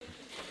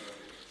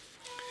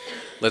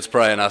Let's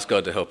pray and ask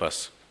God to help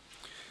us.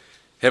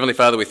 Heavenly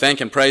Father, we thank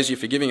and praise you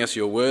for giving us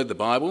your word, the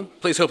Bible.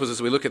 Please help us as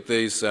we look at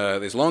these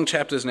long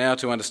chapters now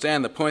to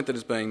understand the point that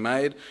is being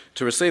made,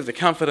 to receive the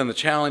comfort and the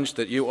challenge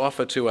that you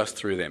offer to us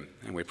through them.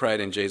 And we pray it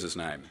in Jesus'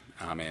 name.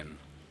 Amen.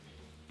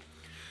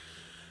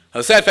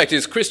 The sad fact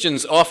is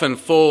Christians often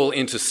fall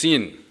into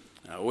sin.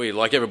 We,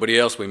 like everybody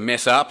else, we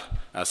mess up.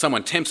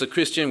 Someone tempts a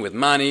Christian with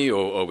money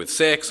or with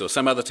sex or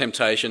some other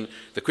temptation.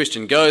 The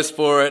Christian goes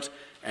for it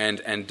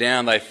and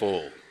down they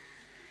fall.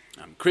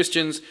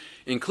 Christians,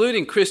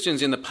 including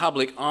Christians in the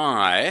public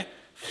eye,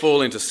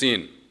 fall into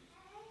sin.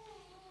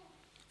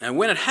 And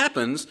when it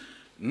happens,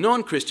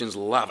 non-Christians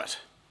love it.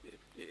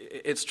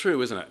 It's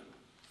true, isn't it?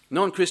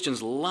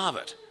 Non-Christians love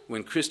it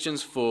when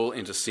Christians fall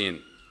into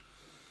sin.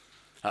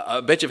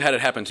 I bet you've had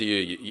it happen to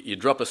you. You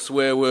drop a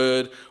swear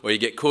word, or you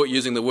get caught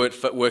using the work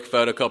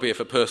photocopier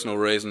for personal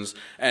reasons,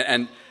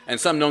 and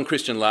some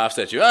non-Christian laughs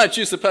at you. Aren't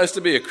you supposed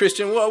to be a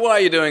Christian? Why are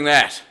you doing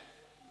that?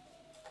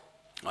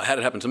 I had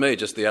it happen to me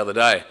just the other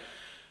day.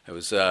 It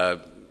was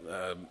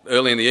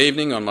early in the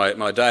evening on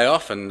my day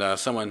off, and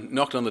someone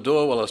knocked on the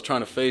door while I was trying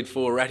to feed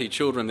 4 ratty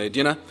children their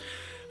dinner.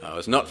 I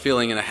was not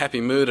feeling in a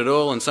happy mood at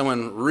all, and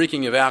someone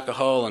reeking of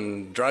alcohol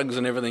and drugs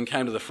and everything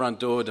came to the front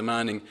door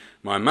demanding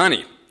my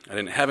money. I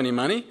didn't have any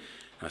money.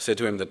 I said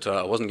to him that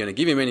I wasn't going to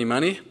give him any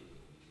money.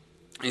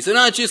 He said,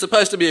 "Aren't you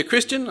supposed to be a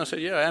Christian?" I said,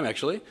 "Yeah, I am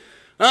actually."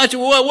 "Aren't you?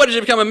 What did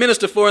you become a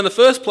minister for in the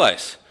first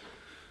place?"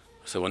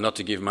 I said, "Well, not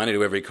to give money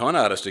to every con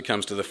artist who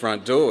comes to the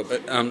front door."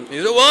 But he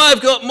said, "Well,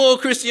 I've got more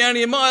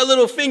Christianity in my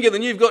little finger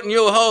than you've got in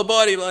your whole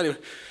body."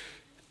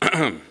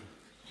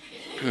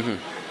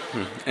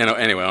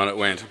 Anyway, on it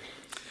went.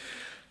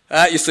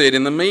 You see it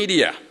in the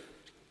media.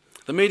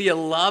 The media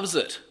loves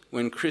it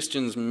when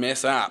Christians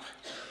mess up.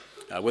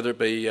 Whether it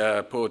be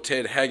poor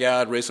Ted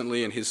Haggard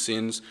recently and his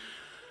sins.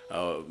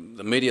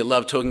 The media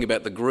love talking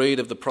about the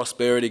greed of the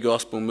prosperity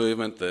gospel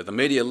movement. The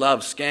media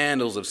love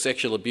scandals of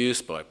sexual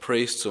abuse by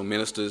priests or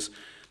ministers.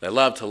 They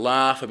love to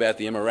laugh about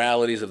the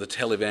immoralities of the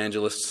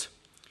televangelists.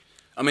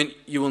 I mean,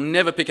 you will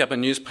never pick up a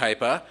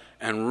newspaper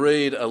and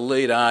read a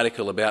lead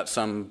article about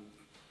some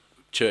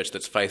church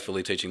that's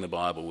faithfully teaching the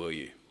Bible, will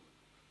you?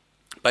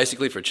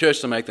 Basically, for a church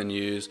to make the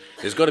news,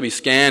 there's got to be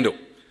scandal.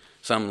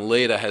 Some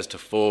leader has to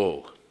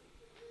fall.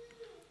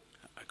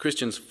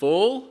 Christians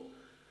fall,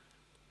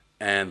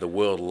 and the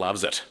world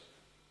loves it.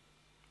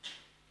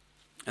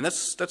 And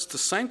that's the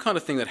same kind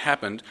of thing that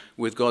happened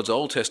with God's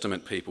Old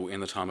Testament people in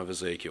the time of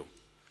Ezekiel.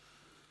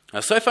 Now,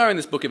 so far in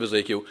this book of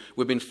Ezekiel,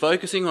 we've been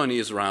focusing on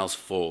Israel's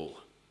fall.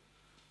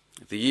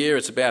 The year,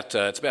 it's about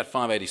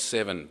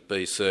 587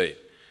 BC.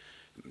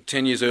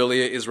 10 years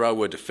earlier, Israel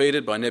were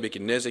defeated by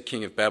Nebuchadnezzar,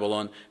 king of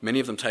Babylon, many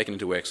of them taken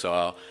into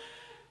exile.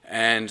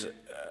 And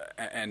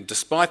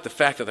despite the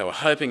fact that they were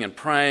hoping and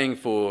praying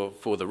for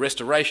the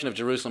restoration of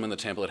Jerusalem and the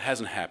temple, it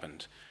hasn't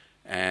happened.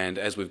 And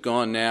as we've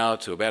gone now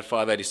to about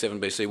 587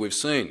 BC, we've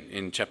seen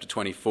in chapter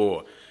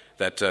 24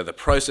 that the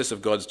process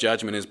of God's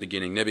judgment is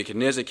beginning.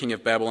 Nebuchadnezzar, king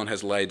of Babylon,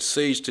 has laid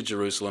siege to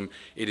Jerusalem.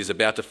 It is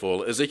about to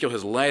fall. Ezekiel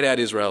has laid out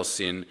Israel's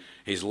sin.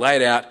 He's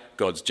laid out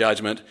God's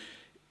judgment.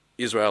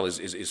 Israel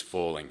is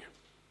falling.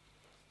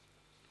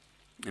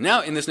 And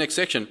now in this next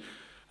section,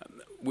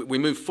 we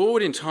move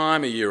forward in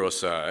time a year or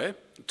so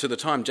to the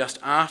time just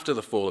after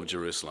the fall of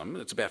Jerusalem.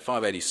 It's about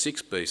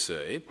 586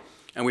 BC.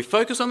 And we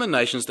focus on the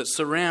nations that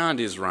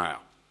surround Israel.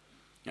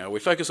 We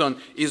focus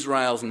on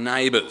Israel's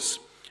neighbours.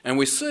 And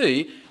we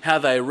see how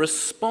they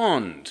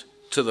respond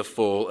to the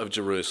fall of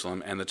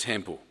Jerusalem and the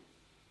temple.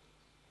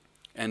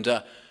 And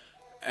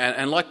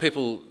like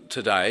people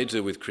today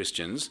do with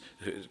Christians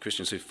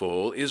who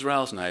fall,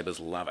 Israel's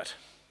neighbours love it.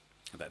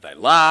 They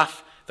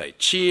laugh, they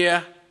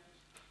cheer.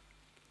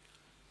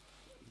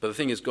 But the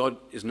thing is, God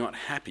is not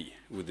happy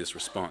with this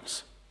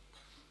response.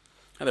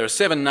 Now, there are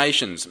 7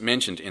 nations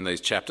mentioned in these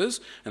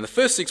chapters, and the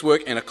first 6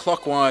 work in a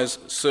clockwise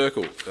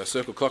circle, a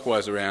circle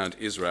clockwise around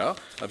Israel.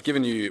 I've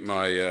given you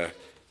my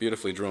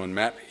beautifully drawn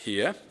map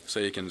here,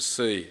 so you can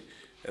see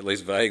at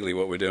least vaguely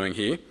what we're doing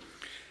here.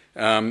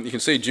 You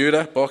can see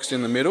Judah boxed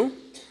in the middle.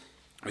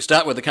 We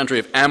start with the country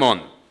of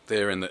Ammon,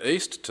 there in the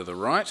east to the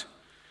right,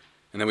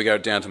 and then we go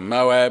down to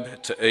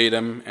Moab, to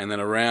Edom, and then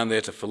around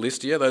there to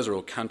Philistia. Those are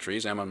all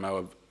countries, Ammon,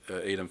 Moab,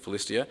 Edom,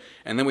 Philistia.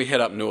 And then we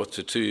head up north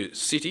to 2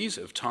 cities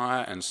of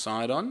Tyre and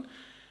Sidon.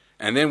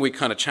 And then we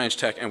kind of change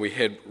tack and we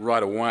head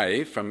right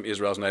away from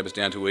Israel's neighbours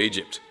down to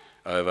Egypt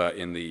over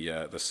in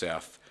the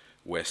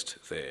southwest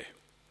there.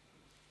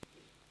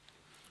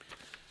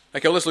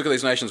 Okay, well, let's look at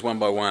these nations one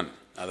by one.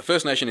 The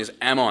first nation is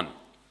Ammon.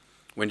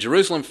 When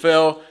Jerusalem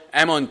fell,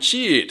 Ammon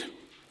cheered.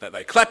 That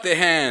they clapped their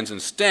hands and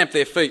stamped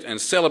their feet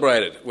and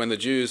celebrated when the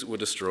Jews were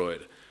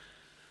destroyed.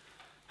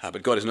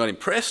 But God is not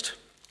impressed.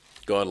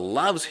 God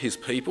loves his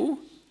people,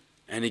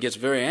 and he gets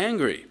very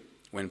angry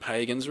when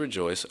pagans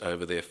rejoice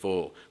over their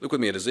fall. Look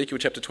with me at Ezekiel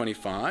chapter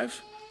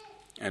 25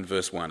 and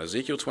verse 1.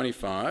 Ezekiel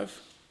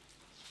 25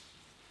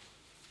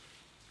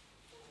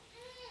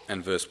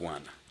 and verse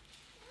 1.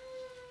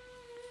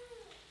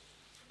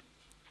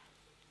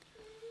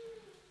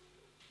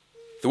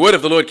 The word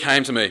of the Lord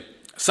came to me,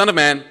 "Son of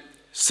man,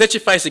 Set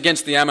your face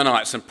against the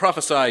Ammonites and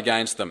prophesy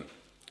against them.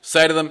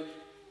 Say to them,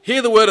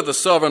 hear the word of the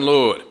sovereign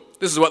Lord.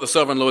 This is what the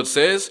sovereign Lord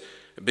says.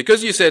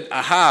 Because you said,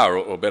 aha,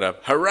 or better,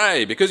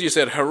 hooray, because you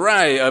said,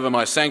 hooray over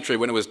my sanctuary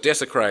when it was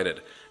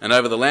desecrated, and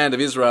over the land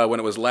of Israel when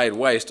it was laid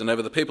waste, and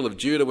over the people of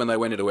Judah when they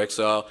went into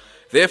exile,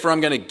 therefore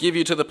I'm going to give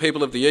you to the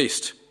people of the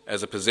east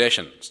as a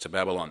possession, to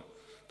Babylon.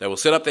 They will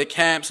set up their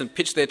camps and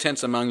pitch their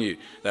tents among you.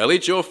 They'll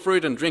eat your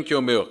fruit and drink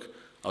your milk.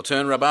 I'll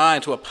turn Rabbah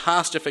into a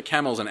pasture for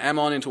camels and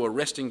Ammon into a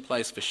resting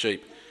place for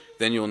sheep.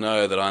 Then you'll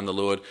know that I'm the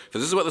Lord. For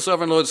this is what the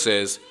sovereign Lord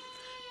says.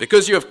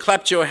 Because you have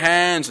clapped your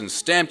hands and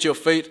stamped your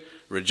feet,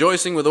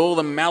 rejoicing with all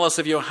the malice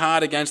of your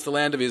heart against the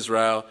land of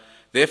Israel,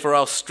 therefore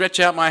I'll stretch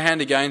out my hand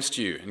against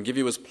you and give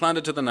you as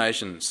plunder to the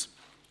nations.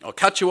 I'll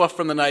cut you off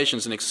from the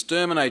nations and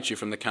exterminate you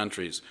from the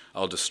countries.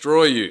 I'll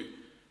destroy you,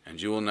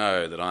 and you will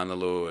know that I'm the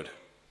Lord.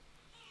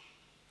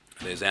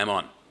 There's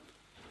Ammon.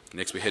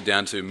 Next we head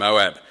down to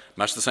Moab.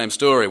 Much the same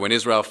story. When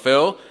Israel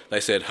fell, they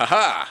said,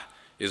 ha-ha,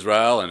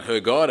 Israel and her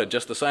God are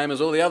just the same as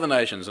all the other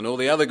nations and all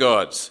the other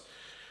gods.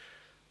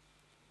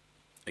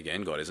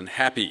 Again, God isn't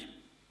happy.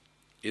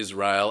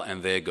 Israel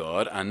and their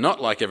God are not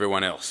like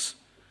everyone else.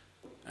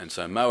 And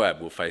so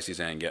Moab will face his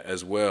anger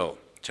as well.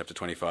 Chapter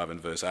 25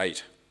 and verse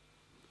 8.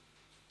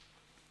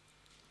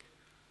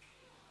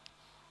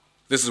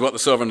 This is what the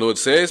sovereign Lord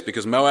says,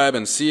 because Moab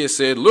and Seir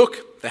said,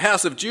 look, the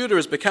house of Judah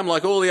has become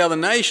like all the other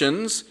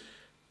nations.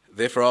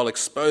 Therefore I'll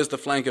expose the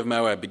flank of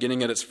Moab,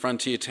 beginning at its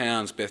frontier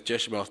towns,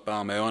 Beth-Jeshimoth,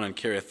 Baal-meon and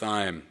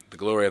Kiriathaim, the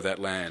glory of that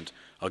land.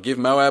 I'll give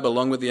Moab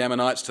along with the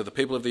Ammonites to the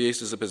people of the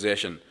east as a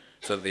possession,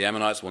 so that the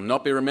Ammonites will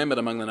not be remembered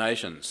among the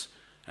nations,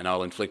 and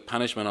I'll inflict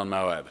punishment on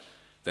Moab.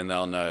 Then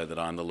they'll know that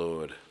I'm the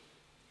Lord.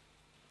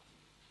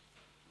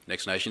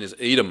 Next nation is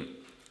Edom.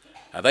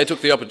 They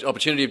took the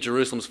opportunity of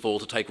Jerusalem's fall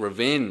to take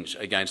revenge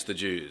against the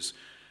Jews,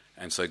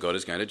 and so God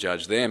is going to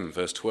judge them.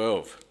 Verse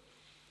 12.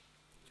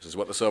 This is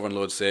what the sovereign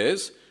Lord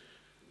says.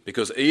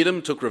 Because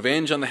Edom took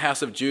revenge on the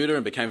house of Judah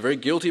and became very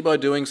guilty by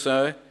doing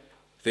so,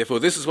 therefore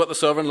this is what the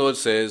sovereign Lord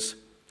says.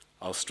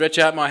 I'll stretch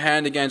out my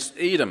hand against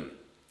Edom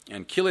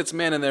and kill its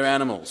men and their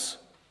animals.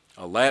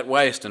 I'll lay it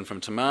waste, and from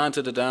Teman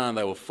to Dedan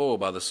they will fall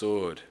by the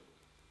sword.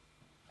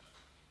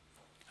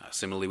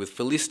 Similarly with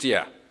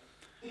Philistia,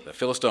 the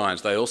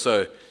Philistines, they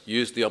also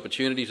used the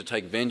opportunity to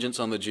take vengeance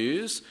on the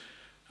Jews,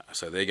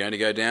 so they're going to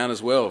go down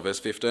as well. Verse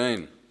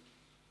 15.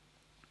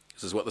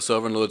 This is what the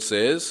sovereign Lord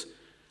says.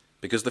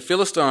 Because the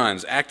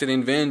Philistines acted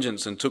in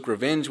vengeance and took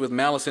revenge with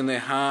malice in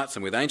their hearts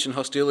and with ancient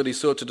hostility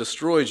sought to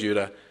destroy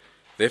Judah,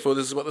 therefore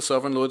this is what the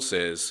sovereign Lord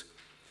says.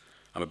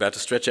 I'm about to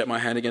stretch out my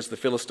hand against the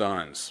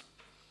Philistines.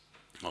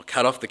 I'll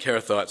cut off the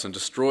Kerethites and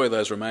destroy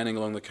those remaining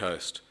along the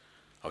coast.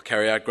 I'll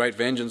carry out great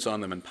vengeance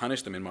on them and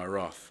punish them in my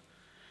wrath.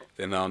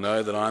 Then they'll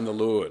know that I'm the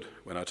Lord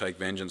when I take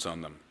vengeance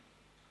on them.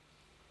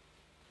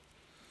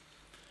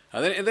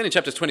 Then in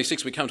chapter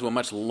 26 we come to a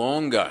much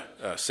longer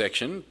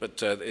section,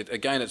 but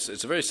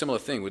it's a very similar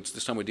thing.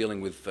 This time we're dealing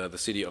with the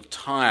city of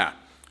Tyre.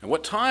 And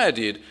what Tyre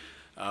did,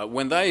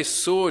 when they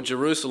saw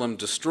Jerusalem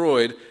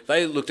destroyed,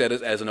 they looked at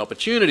it as an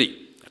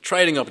opportunity, a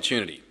trading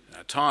opportunity.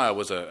 Tyre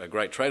was a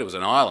great trade. It was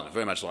an island,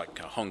 very much like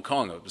Hong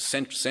Kong. It was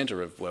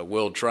centre of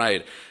world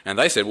trade. And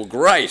they said, well,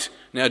 great,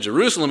 now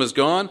Jerusalem is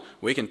gone,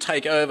 we can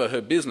take over her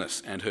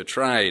business and her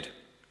trade.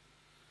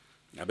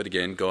 But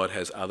again, God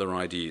has other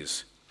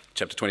ideas.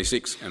 Chapter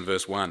 26 and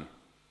verse 1.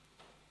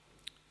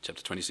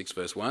 Chapter 26,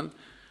 verse 1.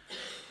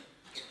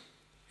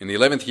 In the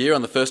 11th year,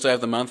 on the first day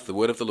of the month, the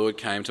word of the Lord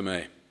came to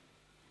me.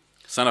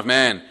 Son of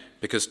man,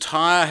 because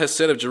Tyre has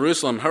said of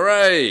Jerusalem,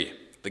 hooray!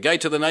 The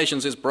gate to the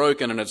nations is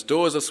broken and its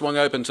doors are swung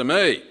open to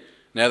me.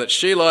 Now that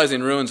she lies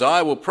in ruins,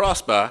 I will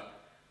prosper.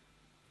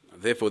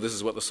 Therefore, this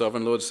is what the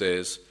sovereign Lord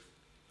says.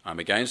 I'm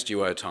against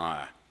you, O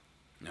Tyre.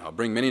 Now I'll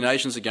bring many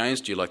nations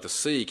against you, like the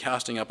sea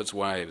casting up its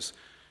waves.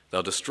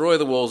 They'll destroy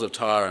the walls of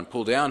Tyre and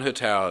pull down her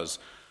towers.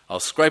 I'll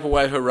scrape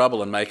away her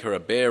rubble and make her a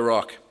bare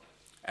rock.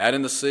 Out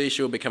in the sea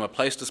she will become a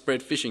place to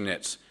spread fishing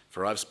nets,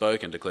 for I've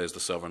spoken, declares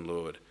the sovereign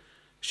Lord.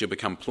 She'll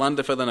become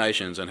plunder for the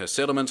nations, and her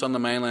settlements on the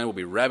mainland will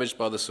be ravaged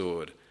by the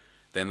sword.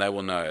 Then they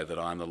will know that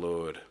I'm the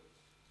Lord.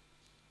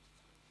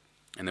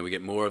 And then we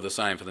get more of the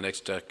same for the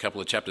next couple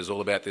of chapters,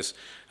 all about this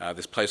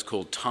place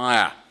called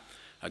Tyre.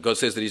 God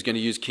says that he's going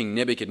to use King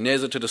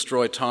Nebuchadnezzar to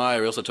destroy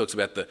Tyre. He also talks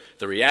about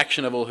the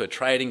reaction of all her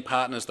trading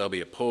partners. They'll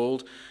be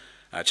appalled.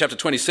 Chapter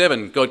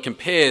 27, God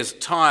compares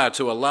Tyre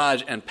to a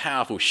large and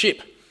powerful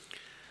ship.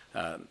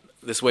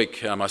 This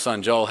week, my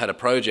son Joel had a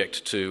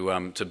project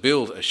to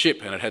build a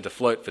ship, and it had to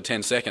float for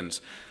 10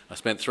 seconds. I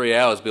spent 3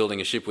 hours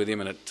building a ship with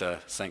him, and it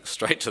sank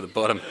straight to the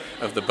bottom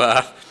of the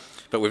bath.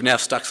 But we've now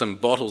stuck some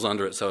bottles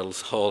under it so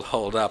it'll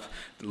hold up.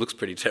 It looks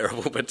pretty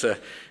terrible, but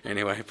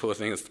anyway, poor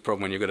thing. That's the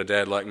problem when you've got a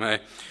dad like me.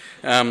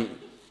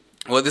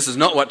 Well, this is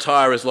not what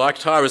Tyre is like.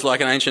 Tyre is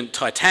like an ancient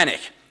Titanic,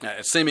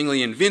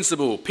 seemingly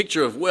invincible,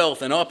 picture of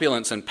wealth and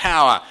opulence and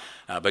power.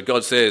 But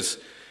God says,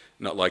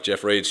 not like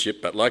Jeff Reed's ship,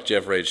 but like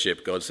Jeff Reed's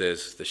ship, God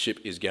says the ship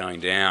is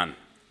going down.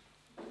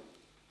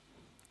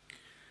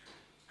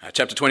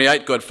 Chapter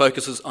 28, God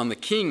focuses on the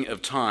king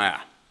of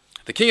Tyre.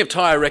 The king of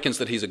Tyre reckons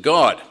that he's a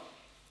god,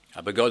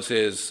 but God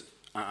says,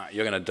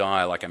 you're going to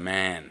die like a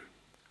man.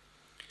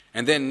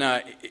 And then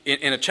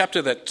in a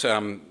chapter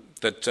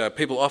that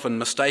people often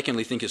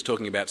mistakenly think is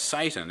talking about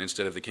Satan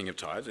instead of the king of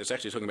Tyre, it's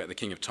actually talking about the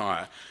king of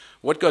Tyre.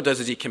 What God does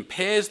is he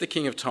compares the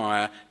king of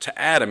Tyre to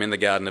Adam in the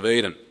Garden of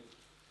Eden.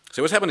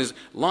 So what's happened is,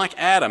 like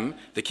Adam,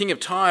 the king of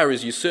Tyre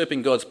is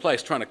usurping God's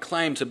place, trying to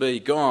claim to be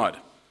God.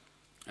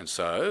 And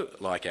so,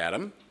 like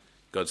Adam,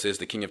 God says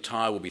the king of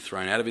Tyre will be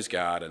thrown out of his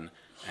garden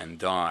and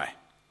die.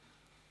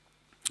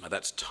 Now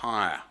that's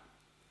Tyre.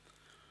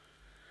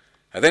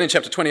 Then in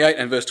chapter 28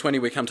 and verse 20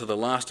 we come to the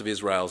last of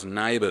Israel's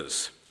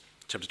neighbours.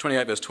 Chapter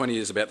 28 verse 20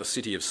 is about the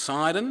city of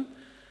Sidon,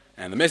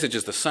 and the message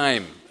is the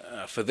same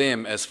for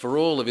them as for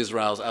all of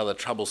Israel's other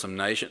troublesome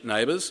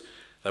neighbours.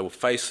 They will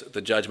face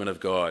the judgment of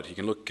God. You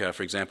can look,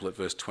 for example, at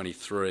verse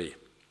 23,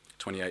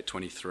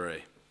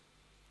 28-23.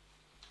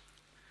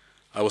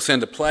 I will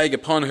send a plague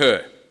upon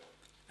her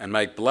and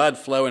make blood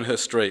flow in her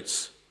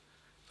streets.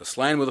 The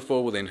slain will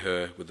fall within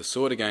her, with the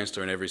sword against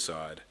her on every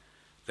side.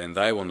 Then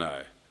they will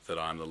know that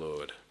I am the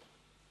Lord.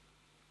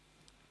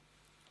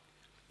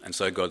 And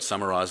so God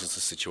summarises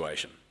the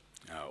situation.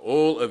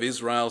 All of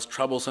Israel's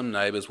troublesome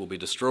neighbours will be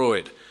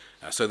destroyed,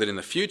 so that in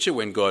the future,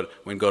 when God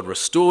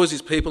restores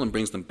his people and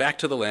brings them back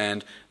to the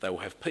land, they will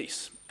have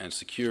peace and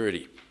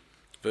security.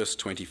 Verse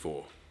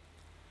 24.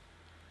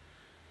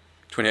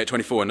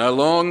 28-24. No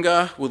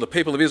longer will the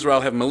people of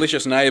Israel have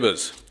malicious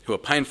neighbours who are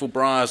painful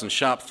briars and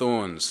sharp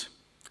thorns.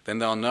 Then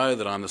they'll know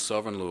that I'm the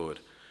sovereign Lord.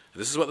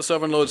 This is what the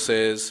sovereign Lord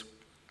says.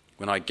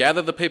 When I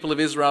gather the people of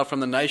Israel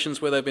from the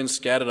nations where they've been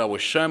scattered, I will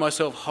show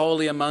myself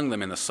holy among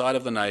them in the sight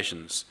of the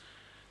nations.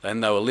 Then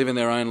they will live in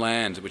their own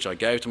land, which I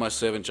gave to my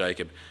servant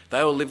Jacob.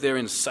 They will live there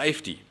in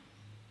safety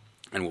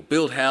and will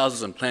build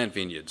houses and plant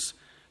vineyards.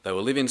 They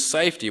will live in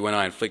safety when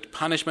I inflict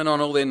punishment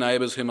on all their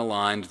neighbours who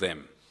maligned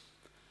them.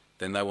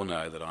 Then they will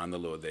know that I am the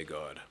Lord their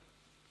God.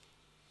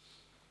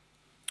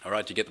 All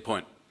right, do you get the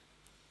point?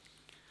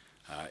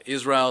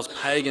 Israel's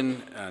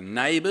pagan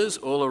neighbours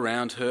all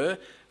around her,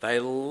 they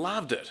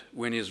loved it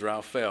when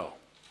Israel fell.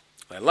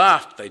 They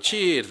laughed, they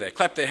cheered, they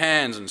clapped their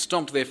hands and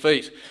stomped their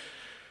feet.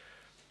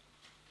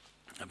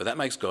 But that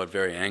makes God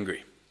very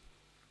angry.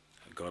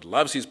 God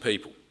loves his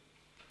people,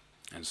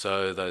 and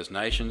so those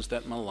nations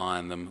that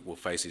malign them will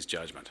face his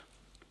judgment.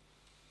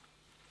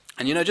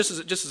 And you know, just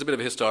as a bit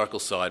of a historical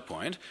side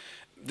point,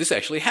 this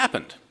actually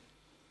happened.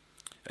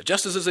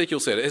 Just as Ezekiel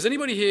said, has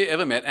anybody here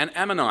ever met an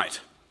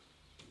Ammonite?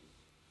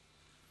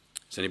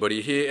 Has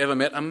anybody here ever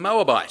met a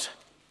Moabite?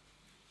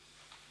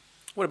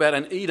 What about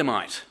an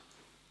Edomite?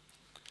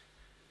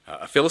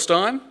 A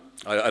Philistine?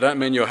 I don't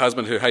mean your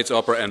husband who hates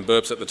opera and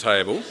burps at the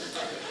table.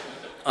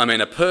 I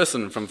mean a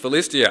person from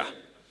Philistia.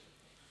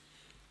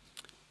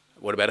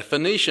 What about a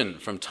Phoenician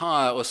from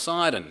Tyre or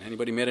Sidon?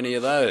 Anybody met any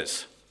of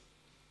those?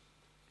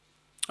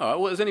 All right,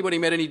 well, has anybody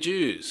met any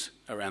Jews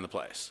around the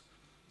place?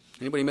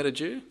 Anybody met a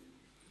Jew?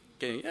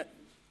 Okay, yeah.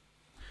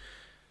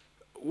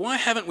 Why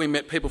haven't we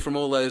met people from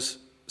all those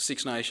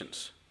 6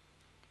 nations?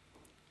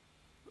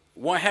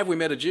 Why have we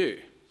met a Jew?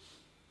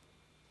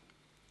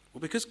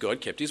 Well, because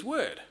God kept his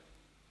word.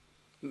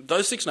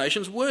 Those 6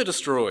 nations were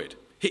destroyed.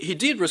 He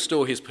did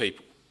restore his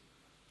people.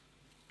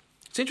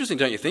 It's interesting,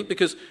 don't you think?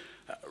 Because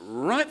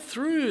right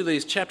through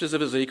these chapters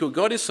of Ezekiel,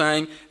 God is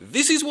saying,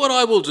 this is what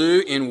I will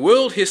do in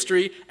world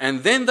history,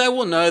 and then they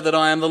will know that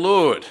I am the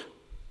Lord.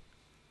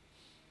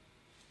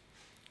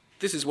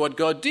 This is what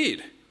God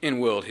did in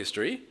world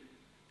history,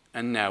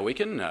 and now we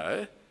can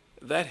know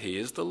that he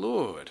is the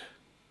Lord.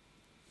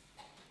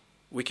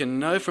 We can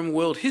know from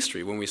world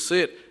history, when we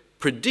see it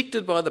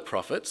predicted by the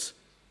prophets,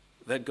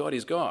 that God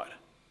is God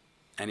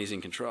and he's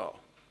in control.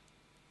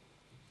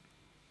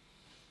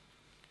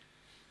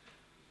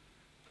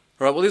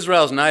 All right, well,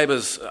 Israel's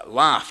neighbours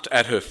laughed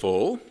at her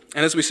fall,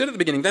 and as we said at the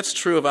beginning, that's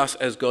true of us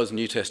as God's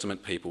New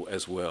Testament people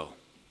as well.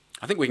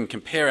 I think we can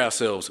compare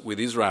ourselves with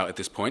Israel at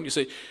this point. You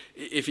see,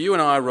 if you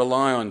and I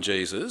rely on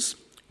Jesus,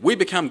 we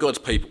become God's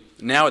people.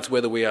 Now it's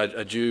whether we are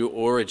a Jew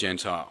or a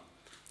Gentile.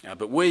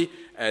 But we,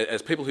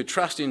 as people who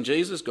trust in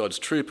Jesus, God's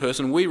true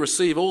person, we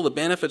receive all the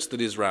benefits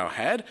that Israel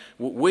had.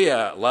 We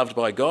are loved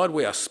by God.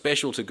 We are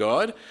special to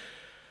God.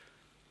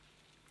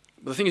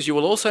 But the thing is, you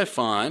will also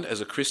find, as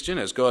a Christian,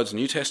 as God's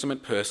New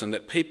Testament person,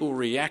 that people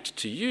react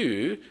to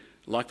you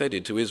like they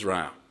did to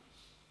Israel.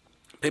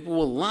 People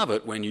will love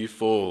it when you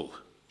fall.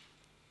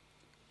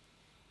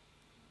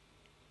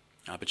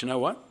 But you know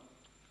what?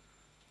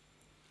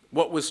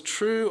 What was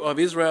true of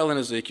Israel in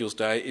Ezekiel's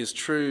day is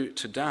true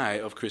today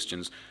of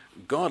Christians.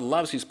 God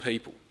loves his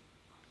people.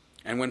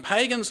 And when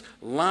pagans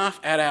laugh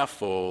at our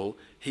fall,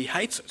 he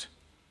hates it.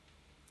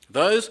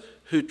 Those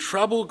who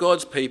trouble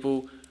God's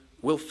people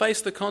will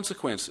face the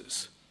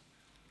consequences.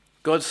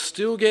 God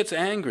still gets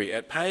angry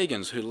at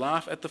pagans who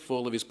laugh at the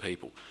fall of his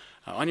people.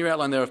 On your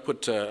outline there I've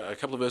put a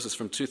couple of verses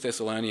from 2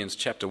 Thessalonians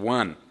chapter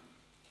 1.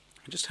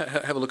 Just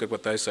have a look at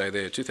what they say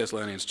there, 2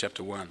 Thessalonians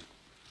chapter 1.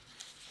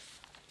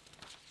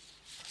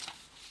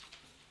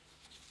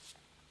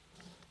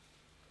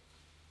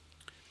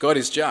 God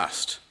is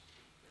just.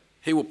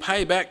 He will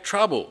pay back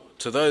trouble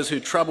to those who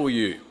trouble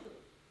you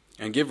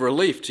and give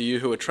relief to you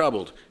who are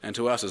troubled and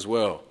to us as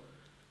well.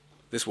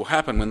 This will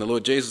happen when the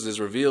Lord Jesus is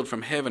revealed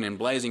from heaven in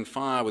blazing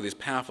fire with his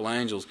powerful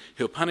angels.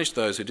 He'll punish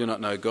those who do not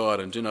know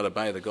God and do not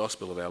obey the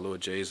gospel of our Lord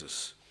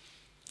Jesus.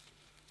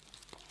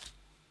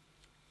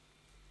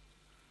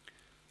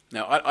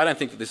 Now, I don't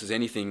think that this is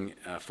anything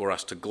for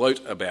us to gloat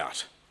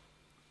about.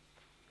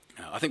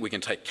 I think we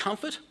can take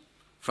comfort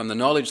from the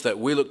knowledge that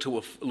we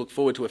look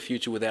forward to a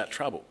future without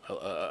trouble,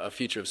 a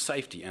future of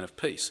safety and of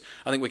peace.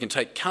 I think we can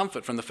take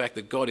comfort from the fact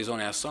that God is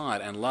on our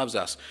side and loves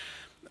us.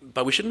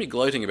 But we shouldn't be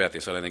gloating about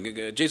this, I don't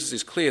think. Jesus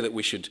is clear that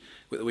we should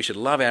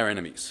love our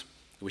enemies.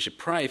 We should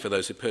pray for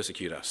those who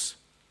persecute us.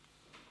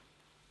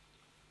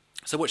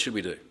 So what should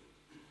we do?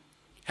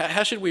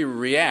 How should we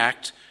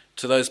react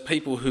to those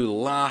people who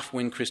laugh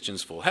when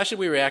Christians fall? How should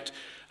we react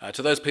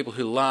to those people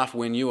who laugh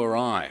when you or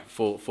I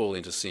fall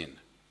into sin?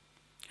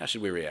 How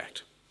should we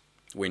react?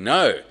 We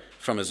know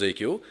from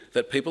Ezekiel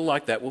that people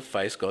like that will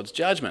face God's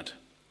judgment.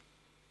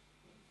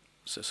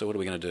 So what are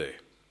we going to do?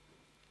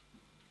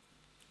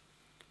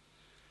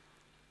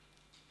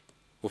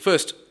 Well,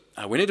 first,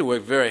 we need to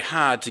work very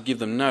hard to give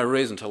them no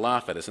reason to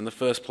laugh at us in the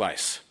first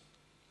place.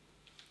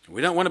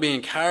 We don't want to be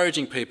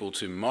encouraging people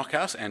to mock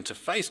us and to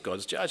face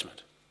God's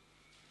judgment.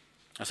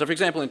 So, for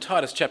example, in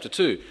Titus chapter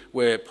 2,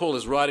 where Paul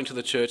is writing to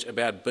the church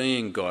about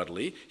being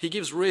godly, he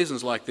gives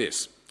reasons like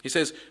this. He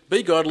says,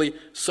 "Be godly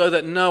so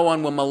that no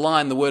one will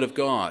malign the word of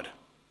God."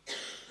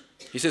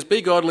 He says,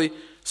 "Be godly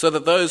so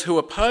that those who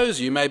oppose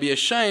you may be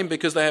ashamed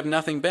because they have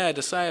nothing bad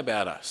to say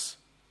about us."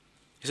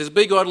 He says,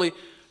 "Be godly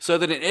so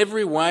that in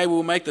every way we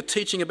will make the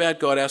teaching about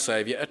God our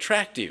Saviour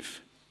attractive."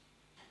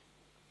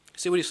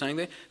 See what he's saying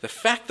there? The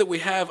fact that we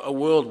have a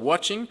world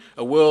watching,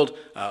 a world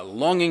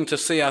longing to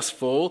see us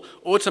fall,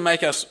 or to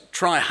make us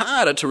try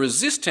harder to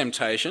resist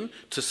temptation,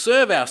 to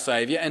serve our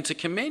Saviour and to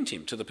commend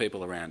him to the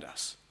people around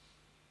us.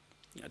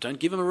 Don't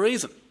give them a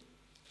reason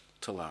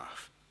to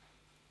laugh.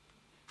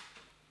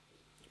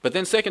 But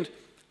then second,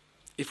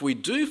 if we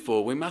do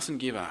fall, we mustn't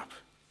give up.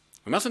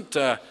 We mustn't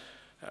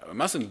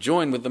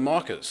join with the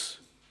mockers.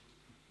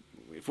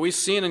 If we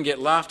sin and get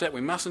laughed at,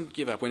 we mustn't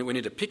give up. We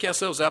need to pick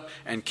ourselves up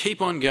and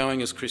keep on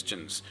going as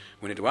Christians.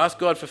 We need to ask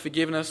God for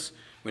forgiveness.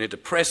 We need to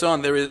press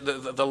on.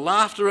 The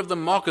laughter of the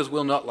mockers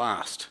will not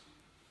last.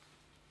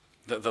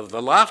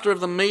 The laughter of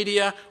the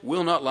media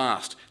will not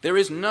last. There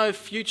is no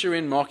future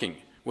in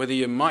mocking. Whether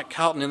you're Mike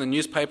Carlton in the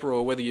newspaper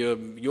or whether you're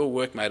your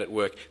workmate at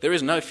work, there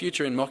is no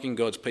future in mocking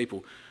God's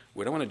people.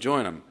 We don't want to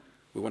join them.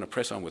 We want to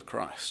press on with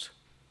Christ.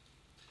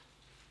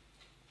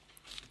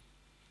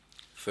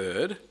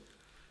 Third,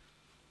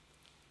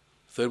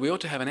 we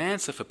ought to have an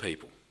answer for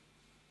people.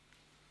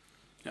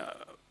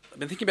 I've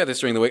been thinking about this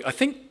during the week. I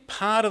think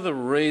part of the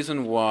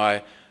reason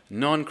why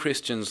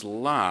non-Christians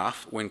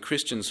laugh when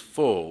Christians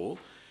fall,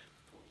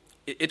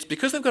 it's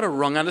because they've got a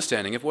wrong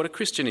understanding of what a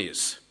Christian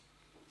is.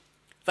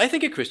 They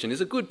think a Christian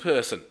is a good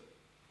person.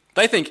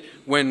 They think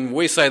when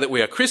we say that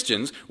we are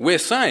Christians, we're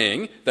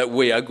saying that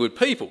we are good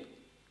people,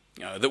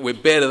 that we're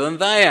better than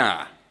they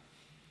are.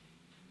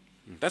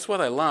 That's why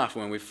they laugh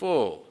when we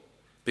fall,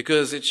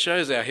 because it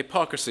shows our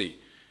hypocrisy.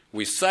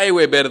 We say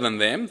we're better than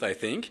them, they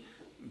think,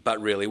 but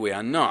really we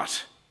are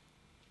not.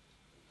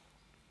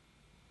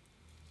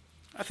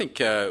 I think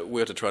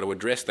we ought to try to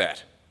address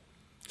that.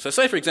 So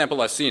say, for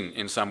example, I sin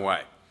in some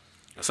way.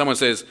 Someone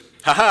says,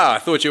 "Ha, I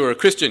thought you were a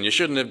Christian, you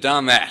shouldn't have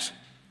done that."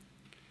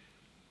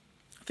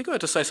 I think I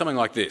ought to say something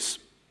like this.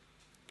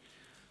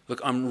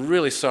 "Look, I'm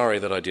really sorry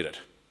that I did it.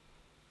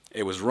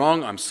 It was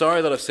wrong. I'm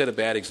sorry that I've set a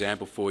bad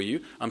example for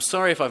you. I'm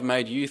sorry if I've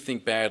made you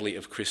think badly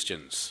of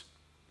Christians.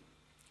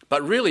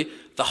 But really,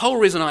 the whole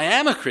reason I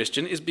am a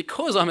Christian is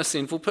because I'm a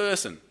sinful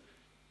person.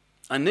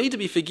 I need to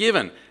be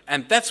forgiven,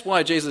 and that's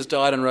why Jesus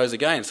died and rose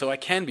again, so I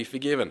can be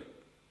forgiven."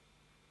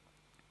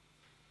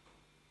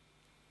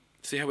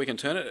 See how we can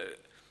turn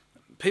it?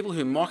 People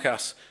who mock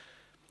us,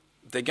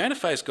 they're going to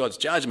face God's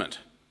judgment.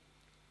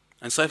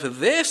 And so for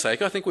their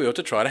sake, I think we ought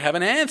to try to have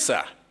an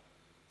answer.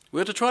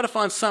 We ought to try to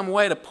find some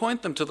way to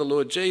point them to the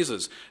Lord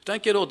Jesus.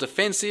 Don't get all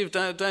defensive.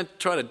 Don't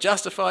try to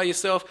justify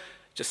yourself.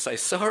 Just say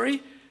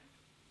sorry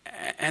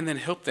and then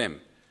help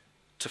them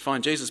to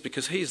find Jesus,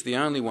 because he's the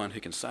only one who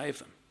can save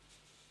them.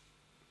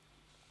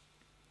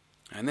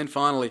 And then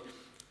finally,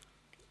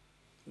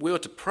 we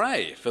ought to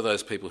pray for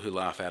those people who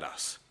laugh at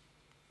us.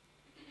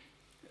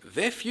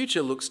 Their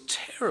future looks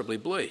terribly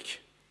bleak.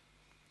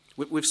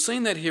 We've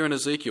seen that here in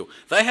Ezekiel.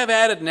 They have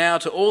added now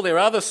to all their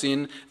other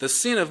sin, the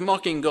sin of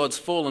mocking God's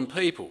fallen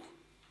people.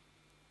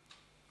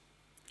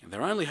 And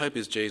their only hope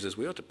is Jesus.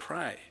 We ought to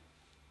pray.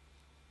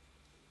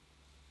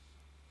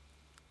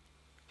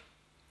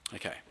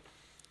 Okay.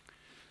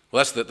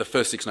 Well, that's the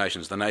first 6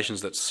 nations, the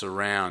nations that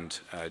surround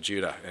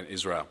Judah and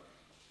Israel.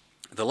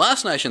 The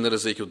last nation that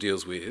Ezekiel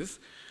deals with,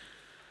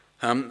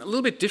 a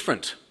little bit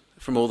different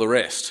from all the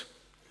rest.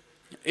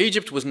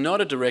 Egypt was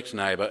not a direct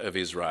neighbour of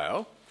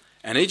Israel,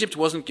 and Egypt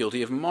wasn't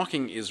guilty of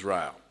mocking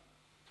Israel.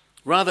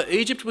 Rather,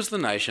 Egypt was the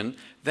nation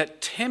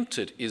that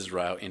tempted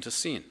Israel into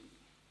sin.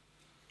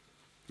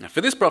 Now,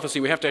 for this prophecy,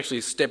 we have to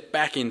actually step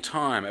back in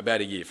time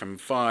about a year, from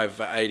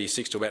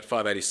 586 to about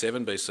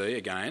 587 BC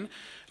again.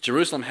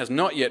 Jerusalem has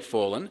not yet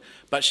fallen,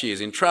 but she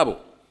is in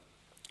trouble.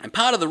 And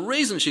part of the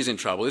reason she's in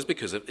trouble is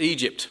because of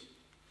Egypt.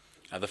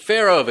 The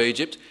Pharaoh of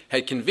Egypt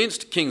had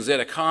convinced King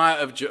Zedekiah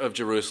of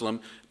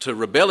Jerusalem to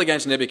rebel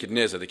against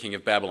Nebuchadnezzar, the king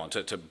of Babylon,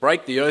 to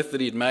break the oath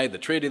that he'd made, the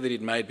treaty that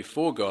he'd made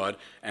before God,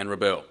 and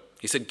rebel.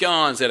 He said, "Go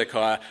on,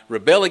 Zedekiah,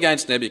 rebel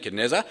against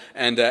Nebuchadnezzar,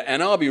 and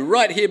I'll be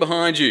right here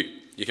behind you.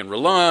 You can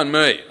rely on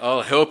me.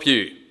 I'll help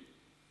you."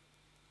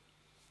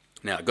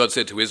 Now, God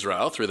said to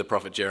Israel through the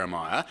prophet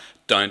Jeremiah,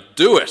 "Don't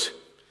do it.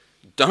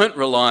 Don't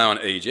rely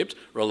on Egypt,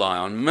 rely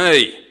on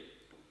me."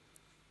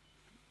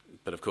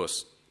 But of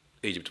course,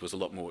 Egypt was a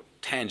lot more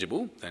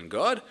tangible than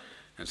God,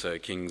 and so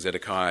King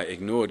Zedekiah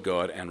ignored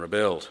God and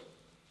rebelled.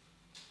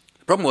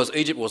 The problem was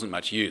Egypt wasn't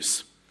much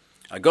use.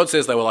 God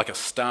says they were like a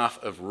staff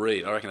of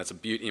reed. I reckon that's a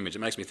beaut image. It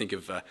makes me think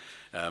of,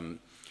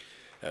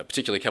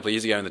 particularly a couple of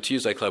years ago in the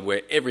Tuesday Club,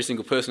 where every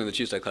single person in the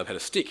Tuesday Club had a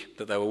stick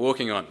that they were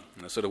walking on,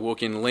 and they sort of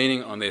walk in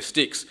leaning on their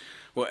sticks.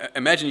 Well,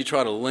 imagine you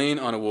try to lean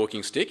on a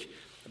walking stick,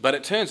 but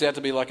it turns out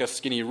to be like a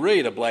skinny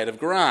reed, a blade of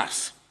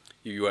grass.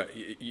 You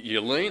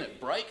lean, it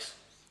breaks.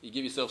 You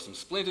give yourself some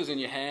splinters in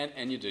your hand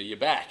and you do your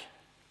back.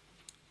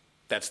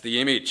 That's the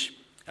image.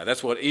 Now,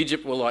 that's what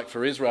Egypt were like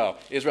for Israel.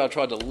 Israel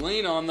tried to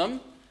lean on them,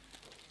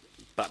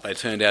 but they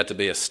turned out to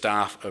be a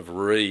staff of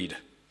reed.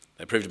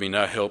 They proved to be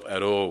no help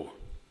at all.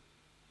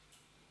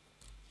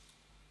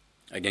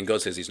 Again,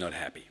 God says he's not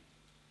happy.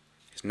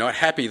 He's not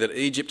happy that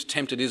Egypt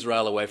tempted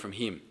Israel away from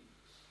him.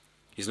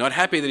 He's not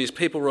happy that his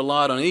people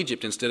relied on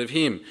Egypt instead of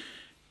him.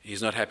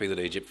 He's not happy that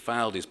Egypt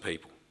failed his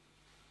people.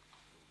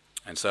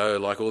 And so,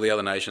 like all the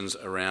other nations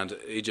around,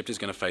 Egypt is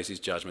going to face his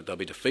judgment. They'll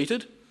be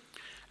defeated.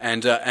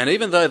 And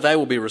even though they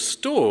will be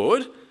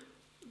restored,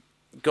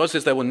 God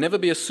says they will never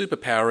be a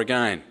superpower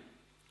again.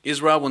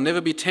 Israel will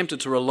never be tempted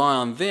to rely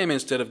on them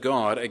instead of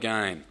God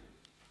again.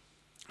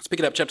 Let's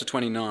pick it up, chapter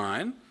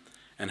 29,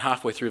 and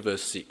halfway through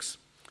verse 6.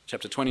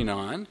 Chapter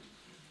 29,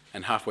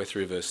 and halfway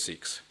through verse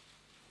 6.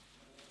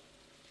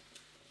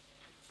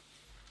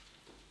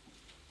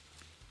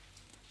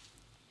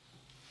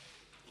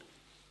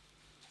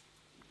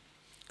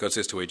 God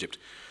says to Egypt,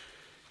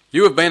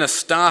 "You have been a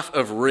staff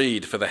of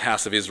reed for the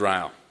house of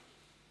Israel.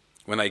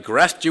 When they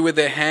grasped you with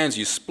their hands,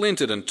 you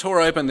splintered and tore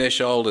open their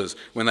shoulders.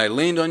 When they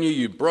leaned on you,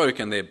 you broke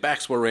and their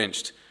backs were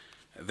wrenched.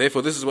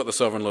 Therefore, this is what the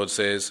sovereign Lord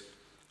says,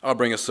 I'll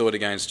bring a sword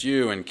against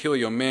you and kill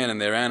your men and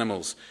their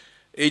animals.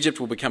 Egypt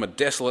will become a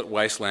desolate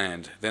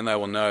wasteland. Then they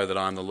will know that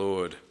I am the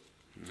Lord."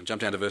 Jump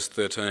down to verse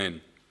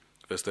 13.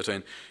 Verse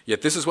 13.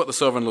 "Yet this is what the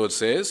sovereign Lord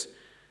says,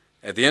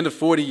 at the end of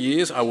 40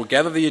 years, I will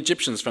gather the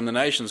Egyptians from the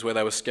nations where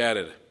they were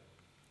scattered.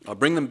 I'll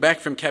bring them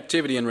back from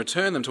captivity and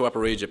return them to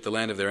Upper Egypt, the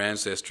land of their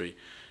ancestry.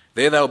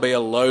 There they'll be a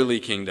lowly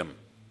kingdom.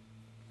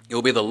 It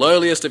will be the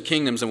lowliest of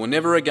kingdoms and will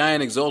never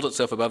again exalt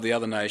itself above the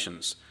other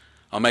nations.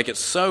 I'll make it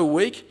so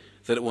weak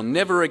that it will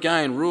never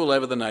again rule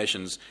over the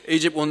nations.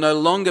 Egypt will no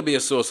longer be a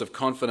source of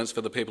confidence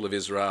for the people of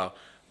Israel,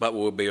 but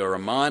will be a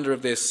reminder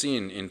of their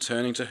sin in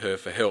turning to her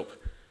for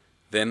help.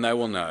 Then they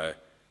will know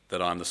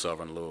that I'm the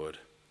sovereign Lord."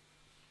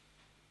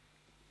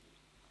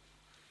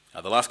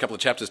 The last couple of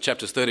chapters,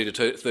 chapters 30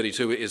 to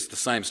 32, is the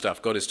same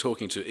stuff. God is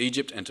talking to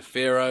Egypt and to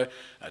Pharaoh,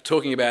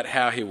 talking about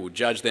how he will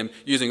judge them,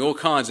 using all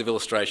kinds of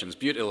illustrations,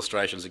 beaut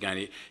illustrations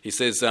again. He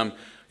says,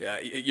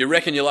 "You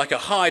reckon you're like a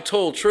high,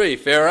 tall tree,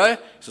 Pharaoh?"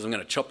 He says, "I'm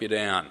going to chop you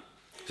down."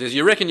 He says,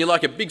 "You reckon you're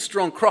like a big,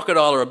 strong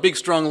crocodile or a big,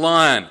 strong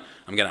lion?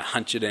 I'm going to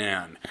hunt you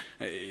down."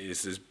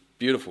 This is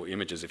beautiful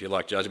images. If you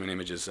like judgment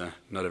images,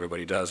 not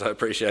everybody does, I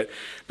appreciate.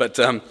 But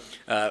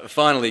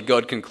finally,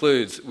 God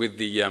concludes with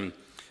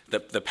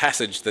the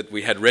passage that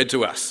we had read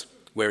to us,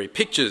 where he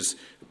pictures,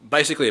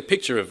 basically a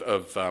picture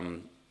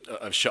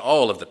of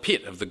Sheol, of the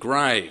pit, of the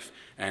grave,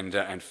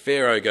 and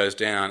Pharaoh goes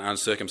down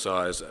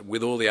uncircumcised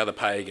with all the other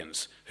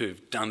pagans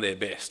who've done their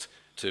best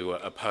to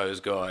oppose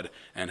God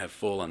and have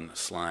fallen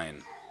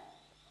slain.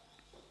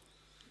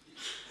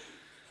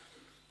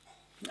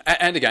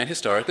 And again,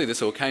 historically,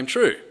 this all came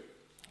true.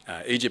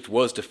 Egypt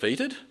was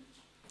defeated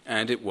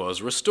and it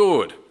was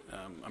restored.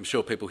 I'm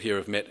sure people here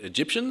have met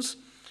Egyptians.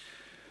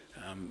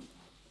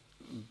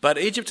 But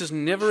Egypt has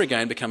never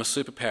again become a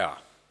superpower.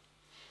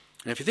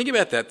 And if you think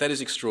about that, that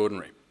is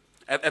extraordinary.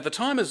 At the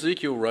time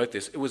Ezekiel wrote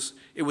this, it was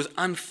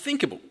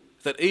unthinkable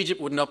that Egypt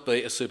would not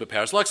be a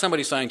superpower. It's like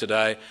somebody saying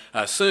today,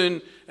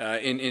 soon,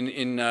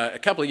 in a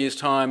couple of years'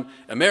 time,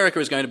 America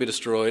is going to be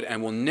destroyed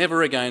and will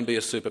never again be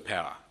a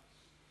superpower.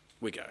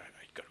 We go,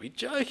 you've got to be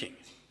joking.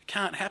 It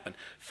can't happen.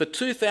 For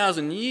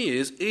 2,000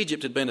 years,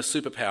 Egypt had been a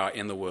superpower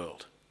in the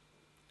world.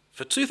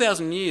 For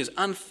 2,000 years,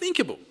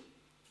 unthinkable.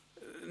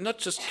 Not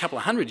just a couple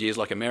of hundred years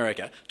like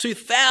America,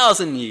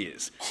 2,000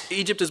 years.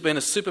 Egypt has been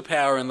a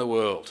superpower in the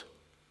world.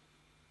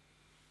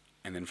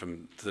 And then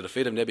from the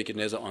defeat of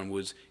Nebuchadnezzar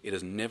onwards, it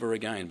has never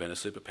again been a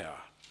superpower.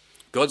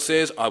 God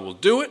says, "I will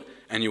do it,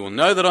 and you will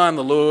know that I am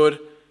the Lord."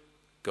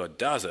 God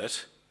does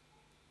it,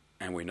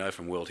 and we know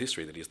from world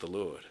history that he is the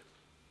Lord.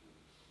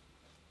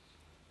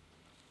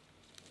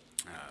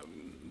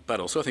 But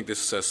also I think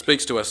this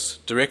speaks to us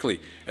directly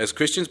as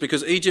Christians,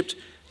 because Egypt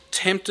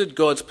tempted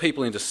God's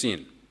people into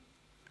sin.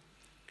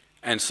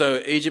 And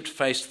so Egypt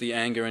faced the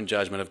anger and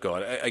judgment of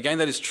God. Again,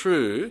 that is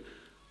true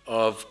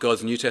of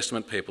God's New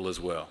Testament people as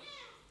well.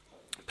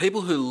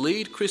 People who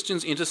lead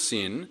Christians into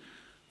sin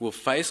will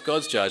face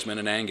God's judgment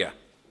and anger.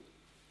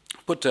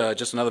 Put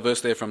just another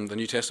verse there from the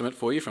New Testament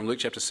for you, from Luke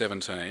chapter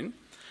 17,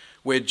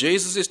 where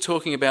Jesus is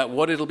talking about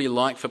what it'll be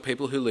like for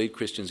people who lead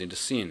Christians into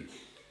sin.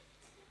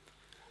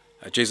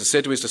 Jesus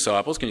said to his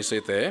disciples, can you see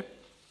it there?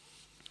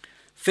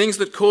 Things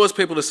that cause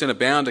people to sin are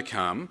bound to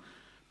come,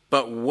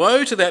 but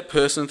woe to that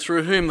person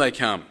through whom they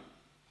come.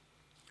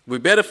 It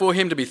would be better for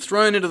him to be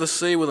thrown into the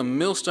sea with a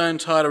millstone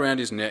tied around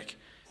his neck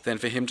than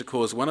for him to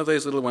cause one of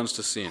these little ones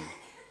to sin.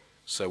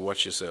 So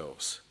watch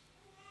yourselves.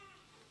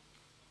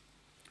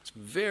 It's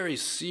very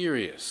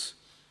serious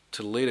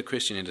to lead a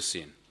Christian into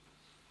sin.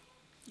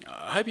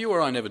 I hope you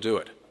or I never do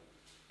it.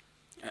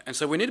 And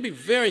so we need to be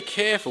very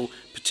careful,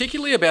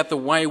 particularly about the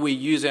way we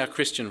use our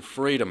Christian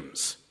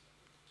freedoms.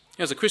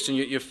 As a Christian,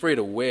 you're free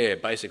to wear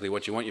basically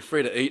what you want. You're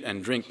free to eat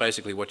and drink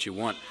basically what you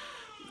want.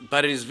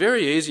 But it is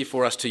very easy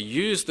for us to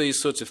use these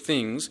sorts of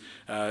things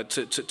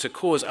to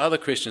cause other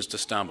Christians to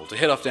stumble, to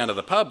head off down to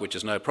the pub, which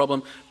is no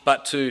problem,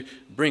 but to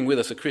bring with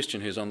us a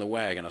Christian who's on the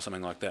wagon or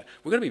something like that.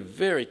 We've got to be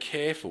very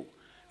careful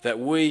that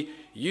we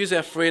use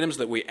our freedoms,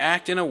 that we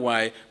act in a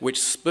way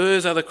which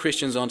spurs other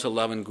Christians on to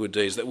love and good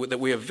deeds, that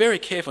we are very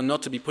careful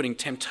not to be putting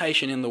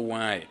temptation in the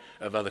way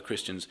of other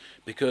Christians,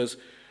 because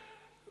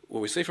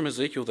we see from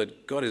Ezekiel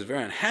that God is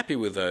very unhappy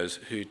with those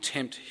who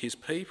tempt his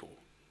people.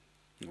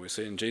 We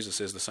see, and Jesus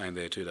says the same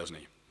there too, doesn't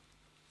he?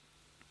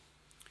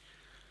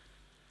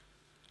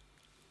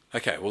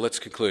 Okay, well, let's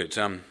conclude.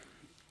 Can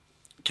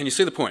you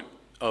see the point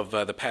of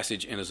the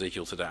passage in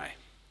Ezekiel today?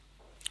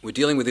 We're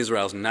dealing with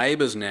Israel's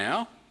neighbours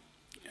now,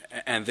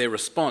 and their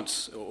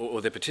response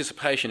or their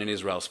participation in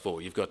Israel's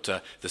fall. You've got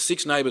the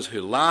 6 neighbours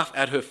who laugh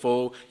at her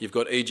fall. You've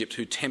got Egypt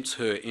who tempts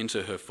her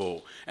into her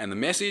fall. And the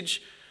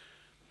message,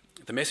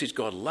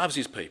 God loves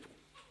his people.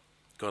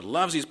 God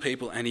loves his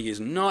people, and he is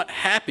not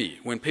happy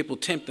when people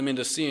tempt them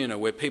into sin or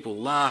where people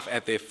laugh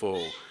at their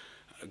fall.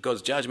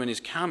 God's judgment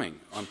is coming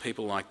on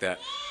people like that.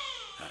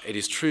 It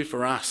is true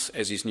for us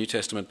as his New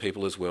Testament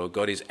people as well.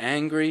 God is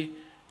angry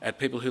at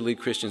people who lead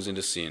Christians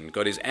into sin.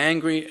 God is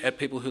angry at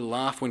people who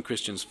laugh when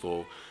Christians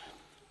fall.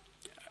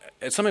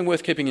 It's something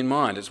worth keeping in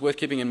mind. It's worth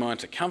keeping in mind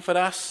to comfort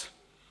us,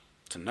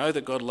 to know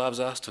that God loves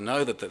us, to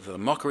know that the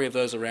mockery of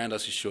those around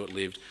us is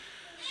short-lived.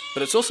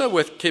 But it's also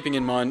worth keeping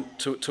in mind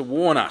to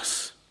warn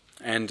us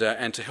and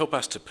to help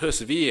us to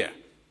persevere,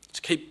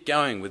 to keep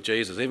going with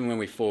Jesus, even when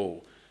we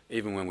fall,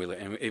 even when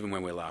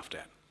we're laughed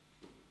at.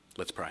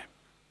 Let's pray.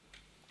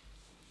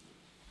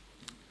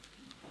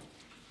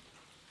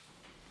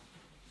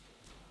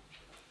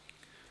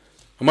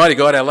 Almighty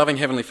God, our loving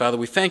Heavenly Father,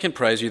 we thank and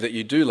praise you that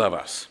you do love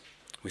us.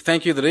 We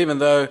thank you that even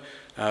though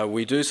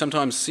we do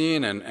sometimes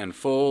sin and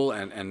fall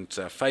and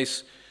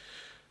face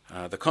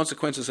the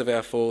consequences of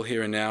our fall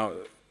here and now,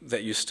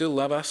 that you still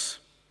love us,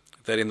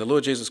 that in the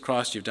Lord Jesus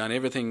Christ you've done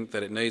everything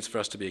that it needs for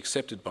us to be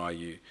accepted by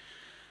you.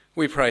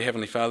 We pray,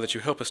 Heavenly Father, that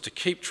you help us to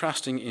keep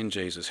trusting in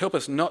Jesus. Help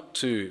us not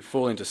to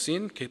fall into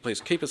sin.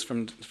 Please keep us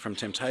from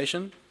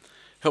temptation.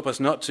 Help us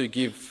not to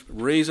give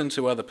reason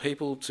to other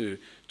people to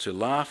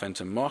laugh and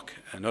to mock,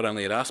 not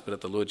only at us but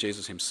at the Lord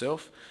Jesus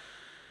himself.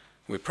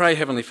 We pray,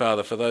 Heavenly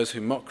Father, for those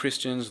who mock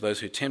Christians, those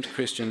who tempt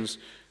Christians,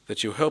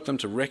 that you'll help them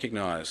to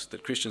recognise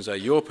that Christians are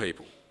your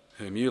people,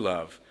 whom you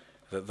love,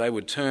 that they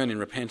would turn in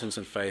repentance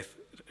and faith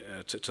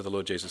to the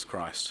Lord Jesus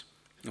Christ.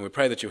 And we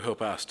pray that you'll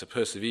help us to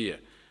persevere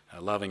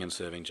loving and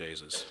serving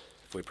Jesus.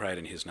 If we pray it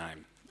in his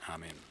name,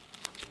 amen.